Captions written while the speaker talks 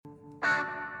Good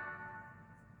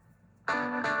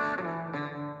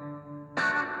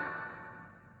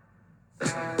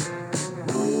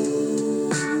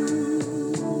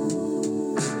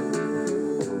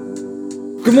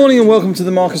morning and welcome to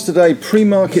the Marcus Today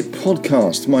pre-market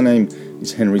podcast. My name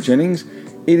is Henry Jennings.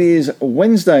 It is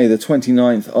Wednesday, the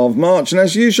 29th of March, and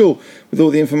as usual, with all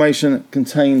the information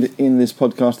contained in this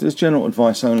podcast, it is general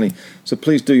advice only. So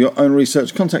please do your own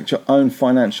research, contact your own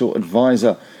financial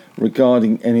advisor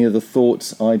regarding any of the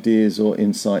thoughts, ideas, or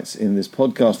insights in this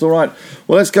podcast. All right,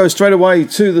 well, let's go straight away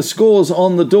to the scores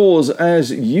on the doors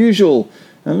as usual.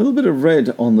 And a little bit of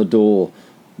red on the door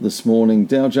this morning.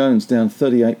 Dow Jones down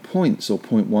 38 points or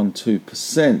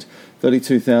 0.12%,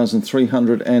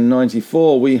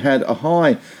 32,394. We had a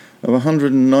high of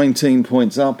 119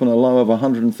 points up and a low of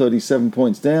 137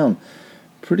 points down.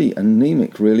 Pretty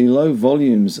anemic, really. Low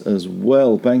volumes as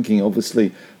well. Banking,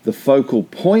 obviously, the focal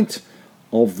point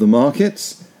of the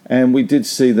markets. And we did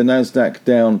see the Nasdaq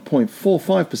down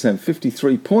 0.45%,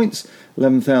 53 points,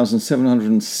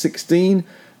 11,716.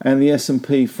 And the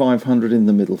S&P 500 in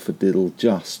the middle for diddle,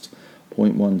 just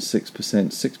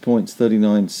 0.16%, 6 points,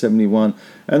 39.71.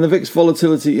 And the VIX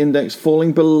Volatility Index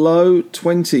falling below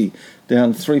 20,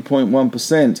 down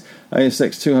 3.1%.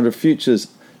 ASX 200 futures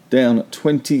down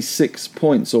 26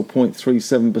 points or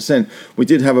 0.37%. We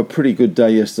did have a pretty good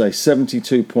day yesterday,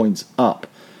 72 points up.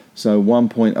 So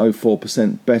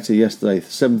 1.04% better yesterday,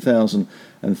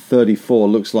 7,034.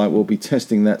 Looks like we'll be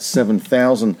testing that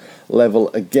 7,000 level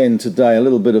again today. A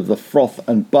little bit of the froth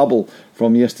and bubble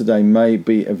from yesterday may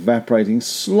be evaporating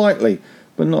slightly,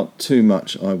 but not too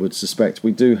much, I would suspect.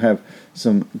 We do have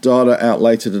some data out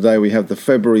later today. We have the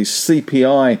February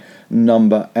CPI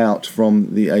number out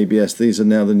from the ABS. These are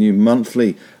now the new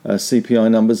monthly CPI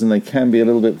numbers, and they can be a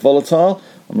little bit volatile.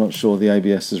 I'm not sure the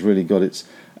ABS has really got its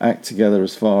act together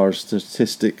as far as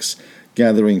statistics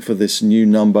gathering for this new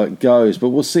number goes, but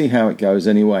we'll see how it goes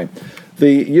anyway.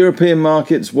 The European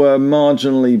markets were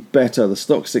marginally better. The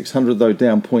Stoxx 600 though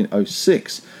down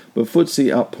 0.06, but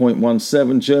FTSE up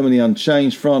 0.17, Germany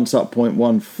unchanged, France up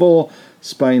 0.14,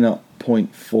 Spain up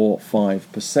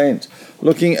 0.45%.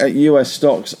 Looking at US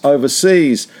stocks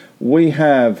overseas, we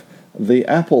have the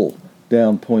Apple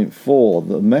down 0.4%,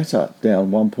 the Meta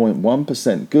down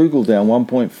 1.1%, Google down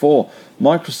 1.4%,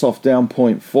 Microsoft down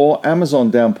 0.4%,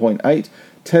 Amazon down 0.8%,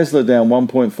 Tesla down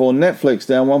 1.4%, Netflix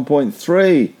down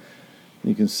 1.3%.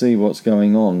 You can see what's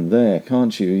going on there,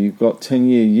 can't you? You've got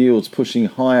 10-year yields pushing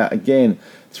higher again,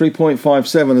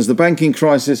 3.57%. As the banking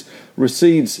crisis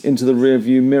recedes into the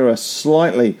rearview mirror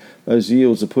slightly, those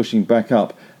yields are pushing back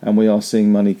up, and we are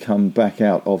seeing money come back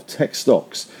out of tech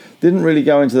stocks. Didn't really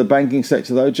go into the banking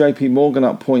sector though. JP Morgan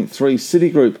up 0.3%,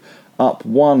 Citigroup up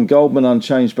 1%, Goldman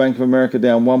unchanged, Bank of America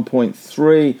down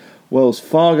 1.3%, Wells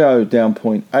Fargo down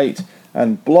 0.8%,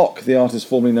 and Block, the artist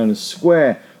formerly known as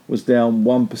Square, was down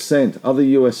 1%. Other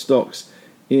US stocks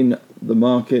in the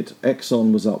market,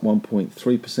 Exxon was up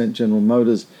 1.3%, General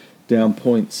Motors down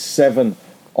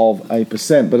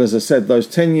 0.7%. But as I said, those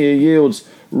 10-year yields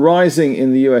rising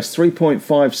in the US,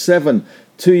 3.57%.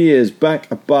 2 years back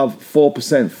above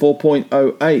 4%,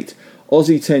 4.08%.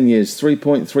 Aussie 10 years,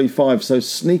 3.35%. So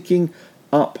sneaking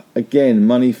up again,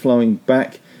 money flowing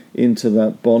back into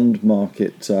that bond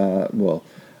market.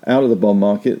 Out of the bond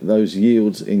market, those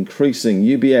yields increasing.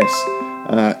 UBS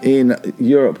in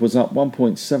Europe was up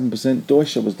 1.7%.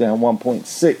 Deutsche was down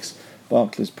 1.6%.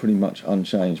 Barclays pretty much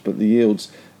unchanged, but the yields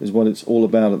is what it's all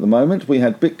about at the moment. We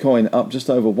had Bitcoin up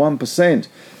just over 1%,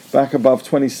 back above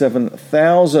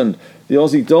 27,000. The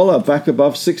Aussie dollar back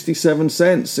above 67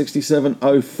 cents,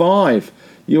 67.05.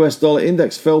 US dollar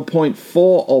index fell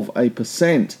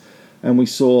 0.4%. And we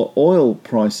saw oil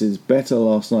prices better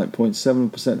last night,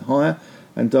 0.7% higher,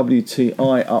 and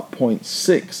WTI up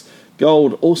 0.6%.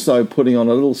 Gold also putting on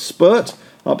a little spurt,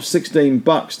 up $16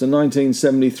 to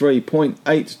 1973,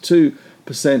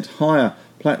 0.82% higher.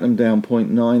 Platinum down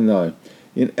 0.9 though.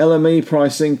 In LME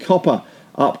pricing, copper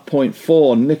up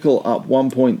 0.4%, nickel up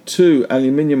 1.2%,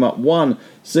 aluminium up 1%,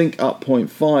 zinc up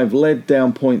 0.5%, lead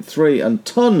down 0.3%, and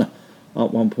ton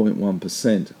up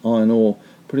 1.1%. Iron ore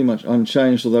pretty much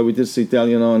unchanged, although we did see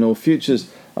Dalian iron ore futures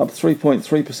up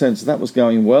 3.3%, so that was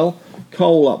going well.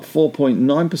 Coal up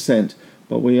 4.9%,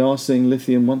 but we are seeing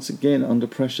lithium once again under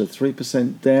pressure,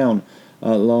 3% down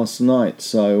last night.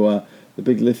 So the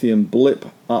big lithium blip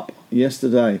up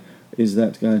yesterday, is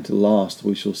that going to last?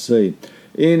 We shall see.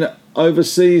 In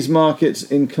overseas markets,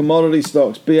 in commodity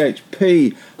stocks,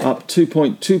 BHP up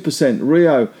 2.2%,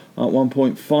 Rio up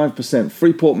 1.5%,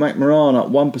 Freeport McMoran up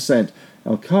 1%,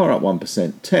 Alcara up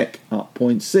 1%, Teck up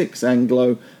 0.6%,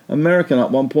 Anglo American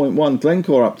up 1.1%,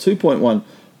 Glencore up 2.1%,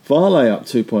 Vale up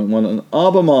 2.1%, and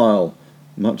Albemarle,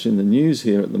 much in the news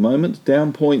here at the moment,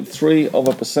 down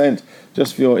 0.3%.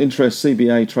 Just for your interest,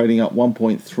 CBA trading up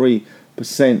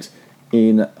 1.3%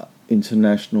 in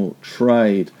international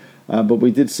trade. But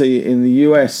we did see in the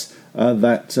US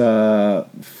that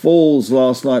falls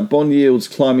last night, bond yields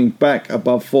climbing back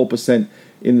above 4%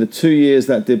 in the 2 years.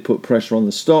 That did put pressure on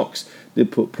the stocks,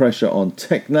 did put pressure on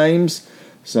tech names.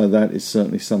 So that is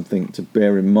certainly something to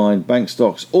bear in mind. Bank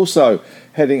stocks also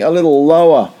heading a little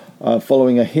lower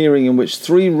following a hearing in which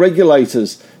 3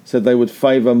 regulators said they would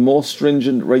favour more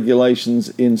stringent regulations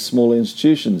in small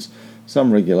institutions.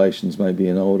 Some regulations may be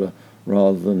in order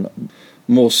rather than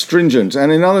more stringent.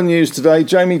 And in other news today,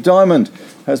 Jamie Dimon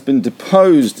has been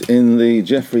deposed in the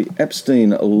Jeffrey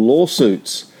Epstein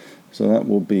lawsuits. So that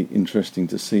will be interesting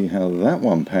to see how that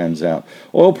one pans out.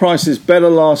 Oil prices better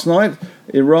last night.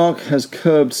 Iraq has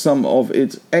curbed some of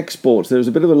its exports. There's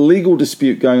a bit of a legal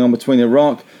dispute going on between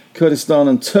Iraq, Kurdistan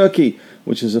and Turkey,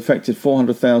 which has affected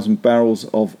 400,000 barrels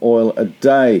of oil a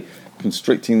day,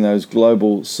 constricting those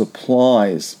global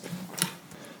supplies.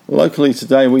 Locally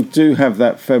today, we do have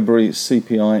that February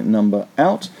CPI number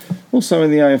out. Also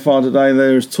in the AFR today,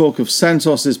 there is talk of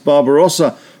Santos's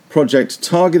Barbarossa project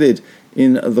targeted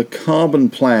in the carbon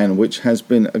plan, which has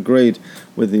been agreed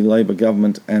with the Labour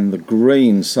government and the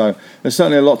Greens. So there's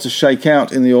certainly a lot to shake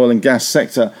out in the oil and gas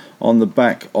sector on the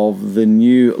back of the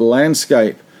new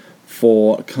landscape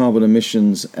for carbon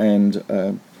emissions and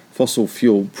fossil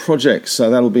fuel projects. So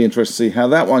that'll be interesting to see how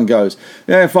that one goes.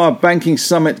 The AFR Banking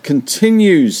Summit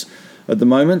continues at the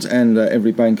moment, and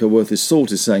every banker worth his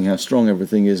salt is saying how strong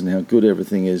everything is and how good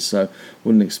everything is. So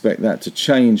wouldn't expect that to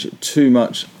change too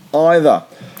much either.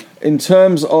 In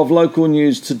terms of local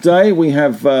news today, we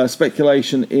have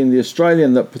speculation in the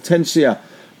Australian that Potentia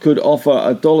could offer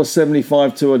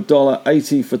 $1.75 to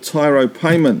 $1.80 for Tyro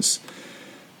payments.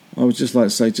 I would just like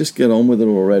to say, just get on with it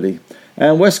already.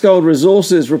 And Westgold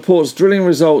Resources reports drilling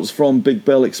results from Big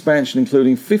Bell expansion,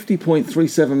 including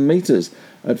 50.37 metres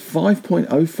at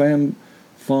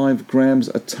 5.055 grams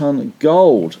a tonne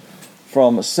gold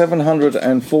from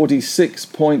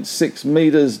 746.6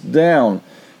 metres down.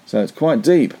 So it's quite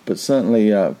deep, but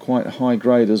certainly quite high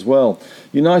grade as well.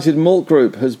 United Malt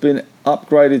Group has been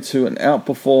upgraded to an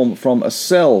outperform from a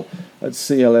sell at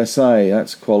CLSA.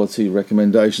 That's quality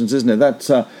recommendations, isn't it?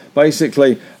 That's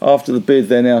basically after the bid,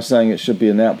 they're now saying it should be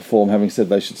an outperform, having said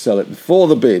they should sell it before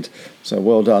the bid. So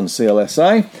well done,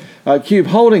 CLSA. Cube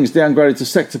Holdings downgraded to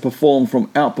sector perform from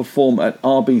outperform at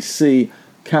RBC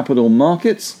Capital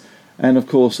Markets. And of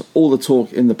course, all the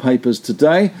talk in the papers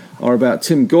today are about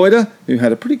Tim Goyder, who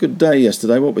had a pretty good day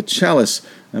yesterday, what with Chalice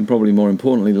and probably more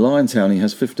importantly Liontown. He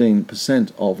has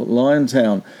 15% of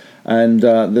Liontown. And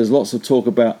there's lots of talk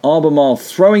about Albemarle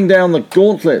throwing down the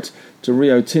gauntlet to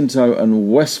Rio Tinto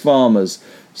and Wesfarmers.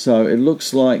 So it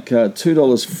looks like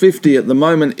 $2.50 at the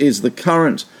moment is the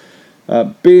current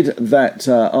bid that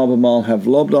Albemarle have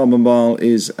lobbed. Albemarle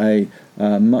is a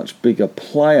much bigger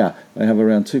player. They have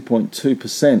around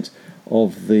 2.2%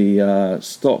 of the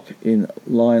stock in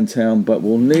Liontown, but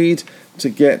will need to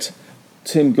get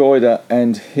Tim Goyder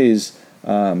and his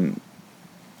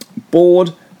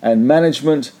board and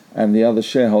management and the other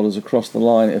shareholders across the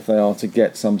line if they are to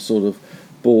get some sort of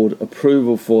board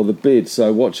approval for the bid.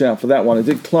 So watch out for that one. It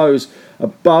did close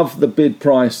above the bid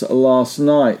price last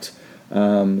night,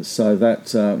 so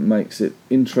that makes it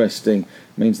interesting.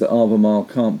 It means that Albemarle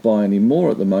can't buy any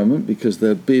more at the moment because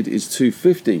their bid is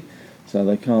 $2.50, so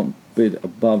they can't bid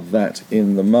above that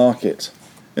in the market.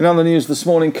 In other news this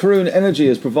morning, Karoon Energy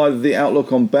has provided the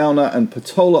outlook on Bauna and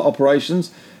Patola operations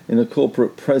in a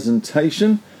corporate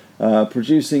presentation,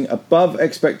 producing above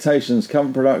expectations,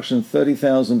 current production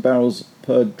 30,000 barrels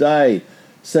per day.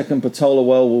 Second Patola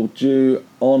well will due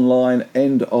online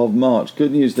end of March.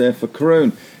 Good news there for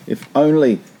Karoon, if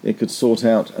only it could sort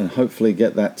out and hopefully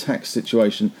get that tax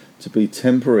situation to be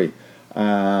temporary.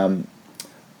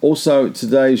 Also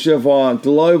today, Jervois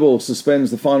Global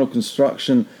suspends the final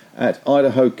construction at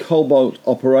Idaho cobalt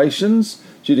operations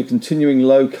due to continuing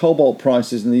low cobalt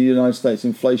prices and the United States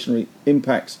inflationary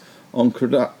impacts on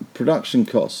production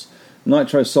costs.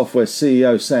 Nitro Software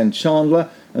CEO Sam Chandler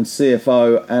and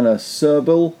CFO Anna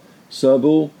Serbull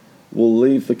will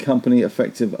leave the company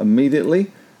effective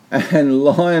immediately. And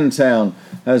Liontown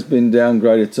has been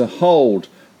downgraded to hold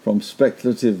from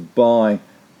speculative buy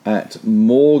at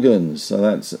Morgan's. So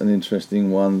that's an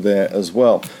interesting one there as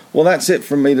well. Well, that's it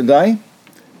from me today.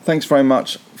 Thanks very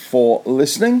much for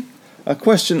listening. A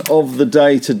question of the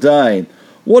day today.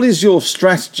 What is your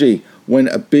strategy when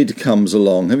a bid comes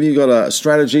along? Have you got a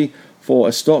strategy for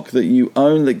a stock that you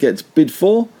own that gets bid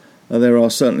for? There are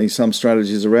certainly some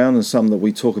strategies around and some that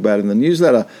we talk about in the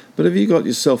newsletter. But have you got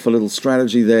yourself a little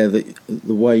strategy there, that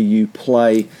the way you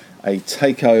play a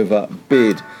takeover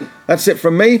bid? That's it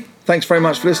from me. Thanks very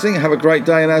much for listening. Have a great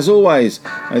day. And as always,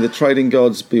 may the trading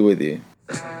gods be with you.